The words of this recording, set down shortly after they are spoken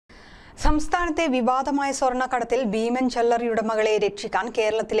സംസ്ഥാനത്തെ വിവാദമായ സ്വർണ്ണക്കടത്തിൽ ഭീമൻ ജ്വല്ലറി ഉടമകളെ രക്ഷിക്കാൻ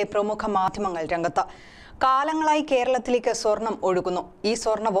കേരളത്തിലെ പ്രമുഖ മാധ്യമങ്ങൾ രംഗത്ത്. കാലങ്ങളായി കേരളത്തിലേക്ക് സ്വർണം ഒഴുകുന്നു. ഈ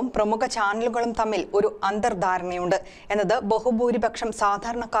സ്വർണവും പ്രമുഖ ചാനലുകളും തമ്മിൽ ഒരു അന്തർധാരണയുണ്ട് എന്നത് ബഹുഭൂരിപക്ഷം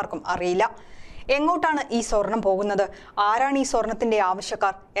സാധാരണക്കാർക്കും അറിയില്ല. എങ്ങോട്ടാണ് ഈ സ്വർണം പോകുന്നത്, ആരാണ് ഈ സ്വർണത്തിന്റെ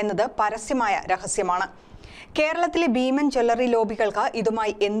ആവശ്യക്കാർ എന്നത് പരസ്യമായ രഹസ്യമാണ്. കേരളത്തിലെ ഭീമൻ ജ്വല്ലറി ലോബികൾക്ക്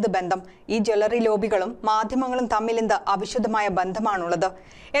ഇതുമായി എന്ത് ബന്ധം? ഈ ജ്വല്ലറി ലോബികളും മാധ്യമങ്ങളും തമ്മിൽ എന്ത് അവിശുദ്ധമായ ബന്ധമാണുള്ളത്?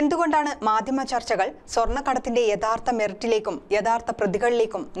 എന്തുകൊണ്ടാണ് മാധ്യമ ചർച്ചകൾ സ്വർണ്ണക്കടത്തിന്റെ യഥാർത്ഥ മെറിറ്റിലേക്കും യഥാർത്ഥ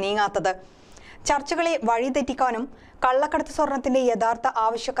പ്രതികളിലേക്കും നീങ്ങാത്തത്? ചർച്ചകളെ വഴിതെറ്റിക്കാനും കള്ളക്കടത്ത് സ്വർണത്തിന്റെ യഥാർത്ഥ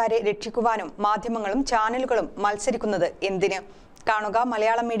ആവശ്യക്കാരെ രക്ഷിക്കുവാനും മാധ്യമങ്ങളും ചാനലുകളും മത്സരിക്കുന്നത് എന്തിന്? കാണുക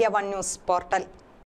മലയാളം മീഡിയ 1 ന്യൂസ് പോർട്ടൽ.